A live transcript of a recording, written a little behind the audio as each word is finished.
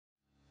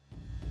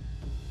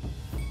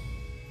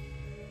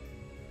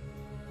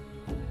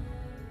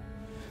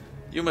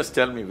You must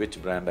tell me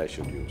which brand I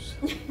should use.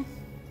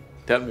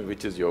 Tell me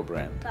which is your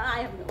brand.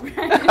 I have no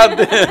brand.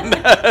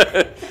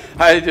 Then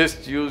I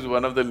just use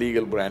one of the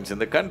legal brands in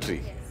the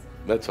country, Yes.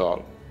 that's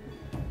all.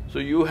 So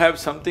you have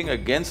something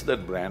against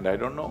that brand, I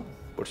don't know.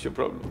 What's your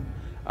problem?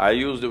 I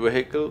used a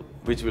vehicle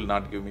which will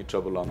not give me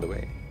trouble on the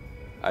way.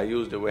 I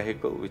used a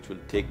vehicle which will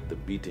take the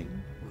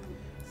beating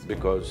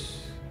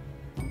because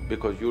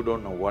you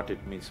don't know what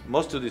it means.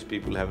 Most of these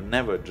people have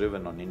never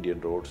driven on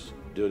Indian roads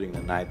during the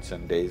nights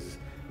and days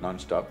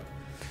non-stop.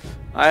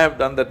 I have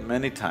done that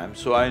many times,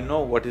 so I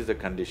know what is the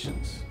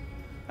conditions.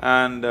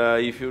 And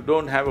if you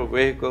don't have a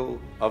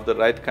vehicle of the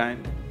right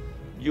kind,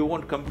 you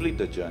won't complete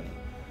the journey.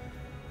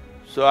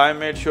 So I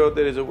made sure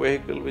there is a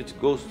vehicle which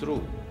goes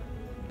through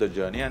the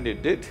journey, and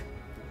it did.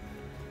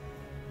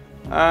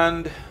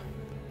 And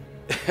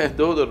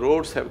though the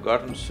roads have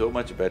gotten so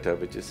much better,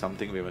 which is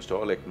something we must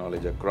all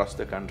acknowledge, across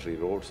the country,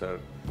 roads are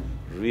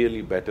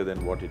really better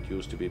than what it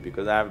used to be,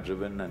 because I've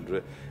driven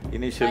and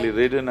initially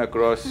ridden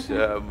across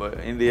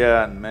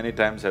India, and many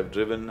times I've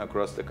driven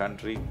across the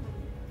country.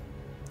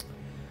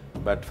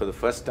 But for the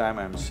first time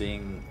I'm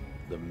seeing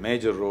the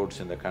major roads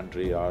in the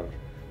country are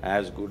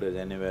as good as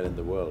anywhere in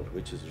the world,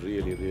 which is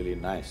really, really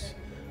nice.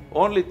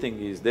 Only thing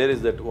is, there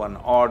is that one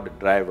odd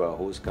driver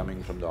who's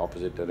coming from the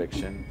opposite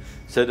direction.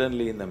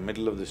 Suddenly in the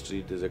middle of the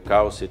street there's a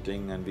cow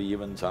sitting, and we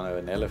even saw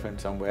an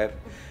elephant somewhere,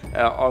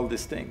 all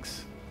these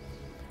things.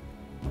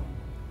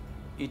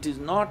 It is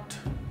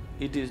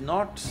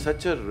not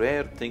such a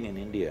rare thing in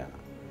India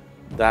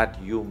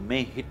that you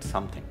may hit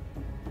something,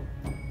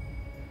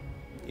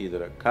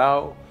 either a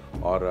cow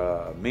or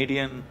a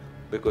median,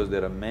 because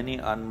there are many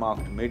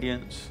unmarked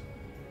medians.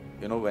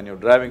 You know, when you're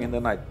driving in the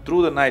night,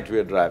 through the night we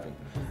are driving,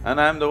 and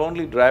I'm the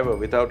only driver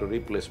without a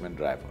replacement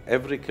driver.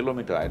 Every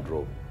kilometer I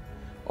drove.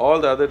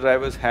 All the other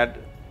drivers had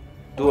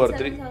two or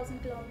three… 7,000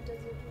 kilometers you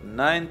drove?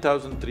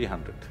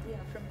 9,300. Yeah,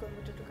 from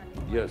Coimbatore to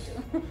Kanyakumari. Yes,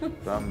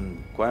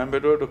 from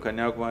Coimbatore to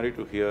Kanyakumari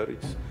to here,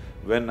 it's…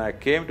 When I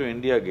came to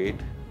India Gate,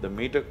 the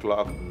meter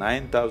clocked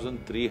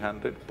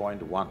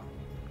 9,300.1,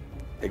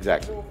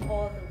 exactly. Drove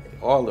all the way.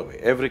 All the way,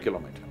 every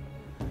kilometer.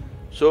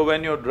 So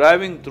when you're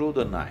driving through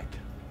the night,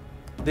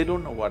 they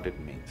don't know what it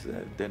means,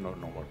 they don't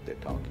know what they're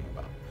talking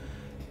about.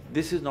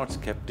 This is not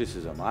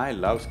skepticism. I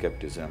love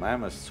skepticism.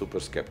 I'm a super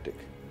skeptic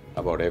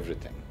about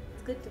everything.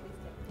 It's good to be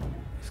skeptical.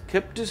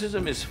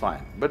 Skepticism is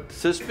fine, but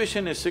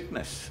suspicion is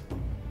sickness.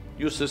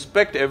 You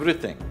suspect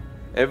everything,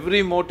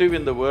 every motive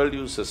in the world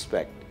you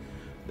suspect,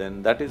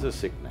 then that is a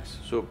sickness.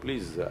 So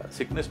please,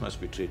 sickness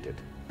must be treated.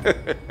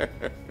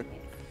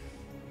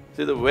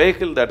 See, the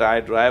vehicle that I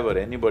drive or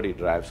anybody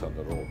drives on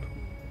the road,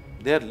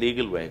 they are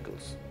legal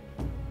vehicles.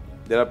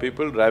 There are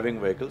people driving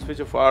vehicles which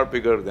are far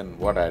bigger than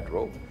what I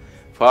drove,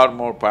 far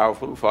more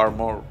powerful, far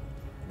more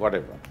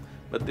whatever.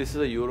 But this is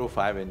a Euro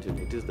 5 engine,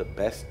 it is the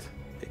best,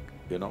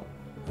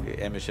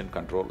 emission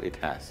control it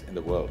has in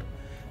the world.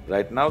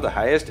 Right now, the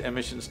highest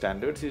emission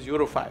standards is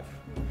Euro 5.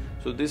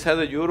 So this has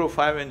a Euro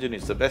 5 engine,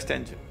 it's the best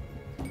engine.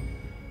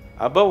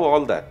 Above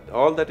all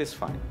that is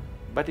fine,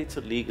 but it's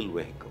a legal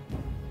vehicle.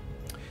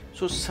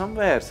 So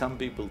somewhere some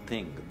people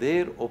think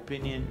their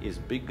opinion is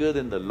bigger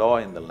than the law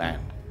in the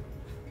land.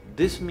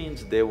 This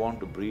means they want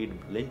to breed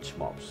lynch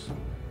mobs.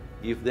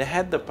 If they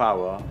had the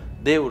power,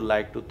 they would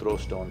like to throw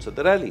stones at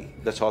the rally,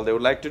 that's all they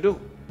would like to do.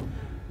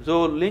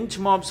 So lynch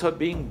mobs are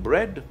being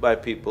bred by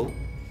people.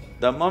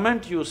 The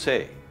moment you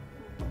say,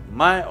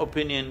 my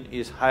opinion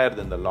is higher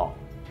than the law,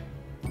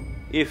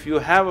 if you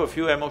have a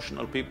few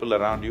emotional people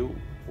around you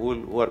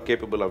who are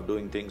capable of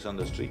doing things on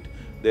the street,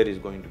 there is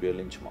going to be a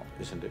lynch mob,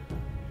 isn't it?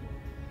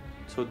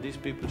 So these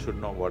people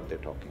should know what they're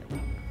talking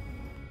about.